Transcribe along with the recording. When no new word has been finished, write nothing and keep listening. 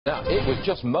Now, it was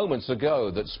just moments ago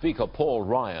that Speaker Paul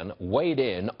Ryan weighed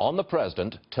in on the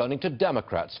president, turning to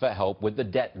Democrats for help with the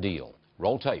debt deal.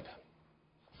 Roll tape.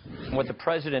 What the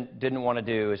president didn't want to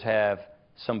do is have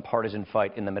some partisan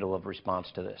fight in the middle of response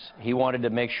to this. He wanted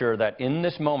to make sure that in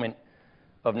this moment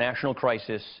of national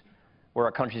crisis, where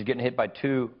our country is getting hit by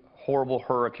two horrible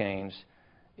hurricanes,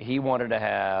 he wanted to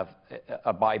have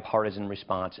a bipartisan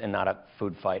response and not a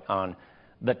food fight on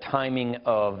the timing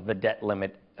of the debt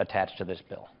limit attached to this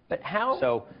bill. But how?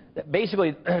 So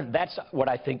basically, that's what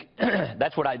I think,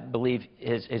 that's what I believe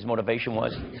his motivation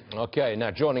was. Okay, now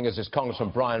joining us is Congressman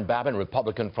Brian Babin,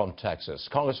 Republican from Texas.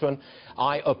 Congressman,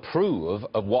 I approve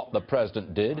of what the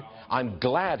president did. I'm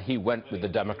glad he went with the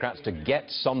Democrats to get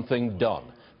something done,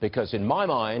 because in my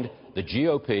mind, the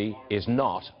GOP is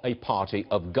not a party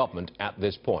of government at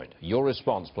this point. Your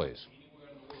response, please.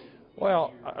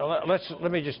 Well,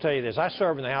 let me just tell you this. I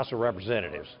serve in the House of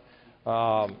Representatives.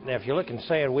 Now, if you're looking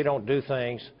saying we don't do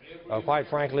things, quite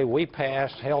frankly, we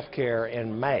passed health care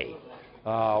in May.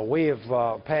 We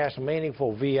have passed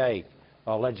meaningful VA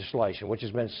legislation, which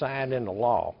has been signed into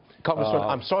law. Congressman,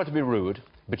 I'm sorry to be rude,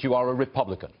 but you are a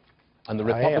Republican, and the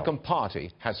Republican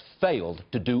Party has failed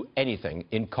to do anything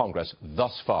in Congress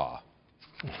thus far.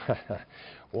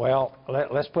 Well,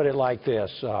 let's put it like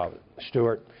this,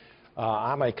 Stuart.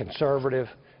 I'm a conservative.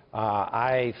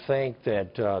 I think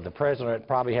that the president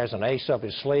probably has an ace up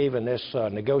his sleeve in this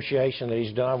negotiation that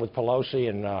he's done with Pelosi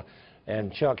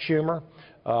and Chuck Schumer.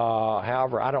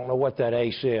 However, I don't know what that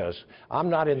ace is. I'm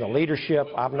not in the leadership.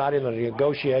 I'm not in the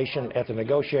negotiation at the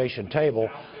negotiation table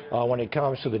when it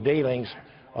comes to the dealings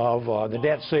of the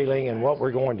debt ceiling and what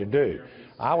we're going to do.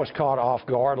 I was caught off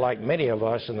guard, like many of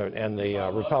us in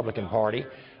the Republican Party.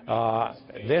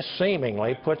 This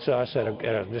seemingly puts us at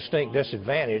a distinct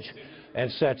disadvantage and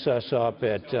sets us up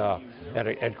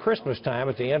at Christmas time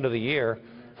at the end of the year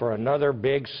for another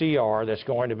big CR that's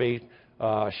going to be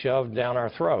shoved down our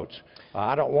throats.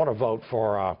 I don't want to vote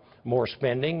for more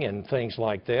spending and things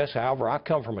like this. However, I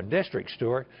come from a district,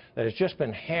 Stuart, that has just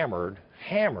been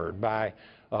hammered by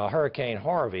Hurricane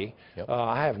Harvey. Yep.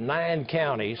 I have 9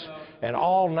 counties, and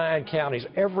all 9 counties,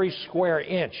 every square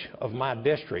inch of my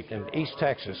district in East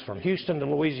Texas, from Houston to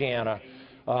Louisiana,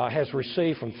 has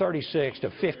received from 36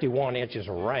 to 51 inches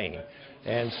of rain.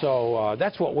 And so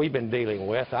that's what we've been dealing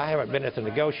with. I haven't been at the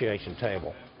negotiation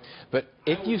table. But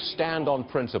if you stand on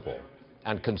principle,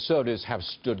 and conservatives have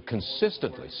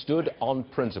consistently stood on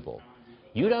principle,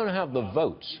 you don't have the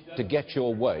votes to get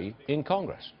your way in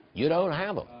Congress. You don't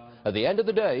have them. At the end of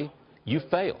the day, you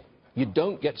fail. You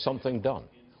don't get something done.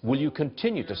 Will you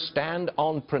continue to stand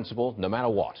on principle no matter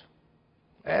what?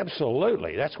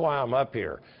 Absolutely. That's why I'm up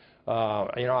here.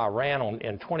 You know, I ran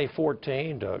in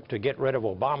 2014 to get rid of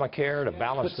Obamacare, to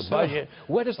balance the budget.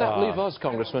 Where does that leave us,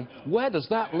 Congressman? Where does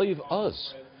that leave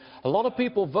us? A lot of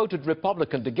people voted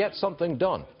Republican to get something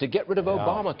done, to get rid of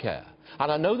Obamacare.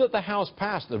 And I know that the House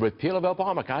passed the repeal of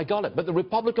Obamacare. I got it. But the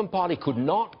Republican Party could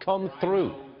not come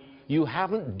through. You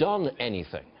haven't done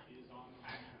anything.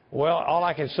 Well, all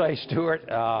I can say, Stuart,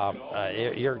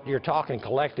 you're talking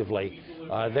collectively.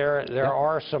 There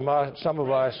are some of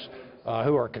us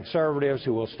who are conservatives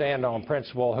who will stand on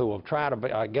principle, who will try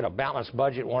to get a balanced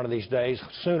budget one of these days,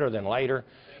 sooner than later,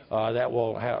 that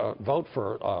will vote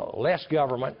for less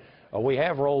government. We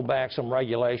have rolled back some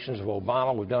regulations of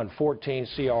Obama. We've done 14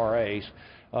 CRAs,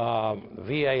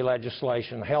 VA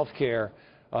legislation, health care.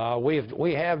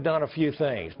 We have done a few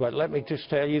things, but let me just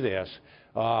tell you this.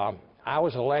 I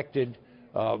was elected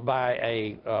by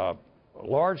a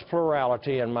large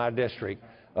plurality in my district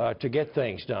to get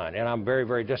things done, and I'm very,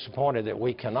 very disappointed that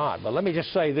we cannot. But let me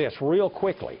just say this real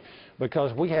quickly,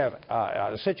 because we have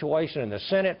a situation in the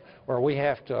Senate where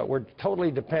we're totally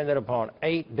dependent upon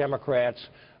 8 Democrats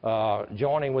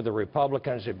joining with the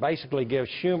Republicans. It basically gives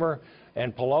Schumer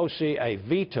and Pelosi a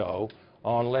veto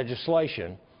on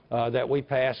legislation that we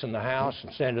pass in the House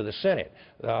and send to the Senate.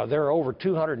 There are over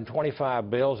 225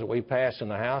 bills that we pass in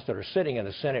the House that are sitting in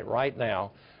the Senate right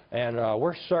now, and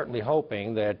we're certainly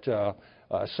hoping that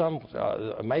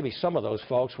maybe some of those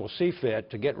folks will see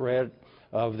fit to get rid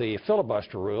of the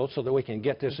filibuster rule so that we can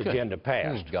get this agenda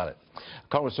passed. Got it.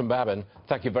 Congressman Babin,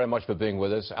 thank you very much for being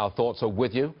with us. Our thoughts are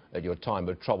with you at your time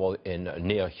of trouble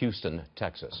near Houston,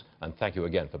 Texas. And thank you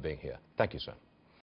again for being here. Thank you, sir.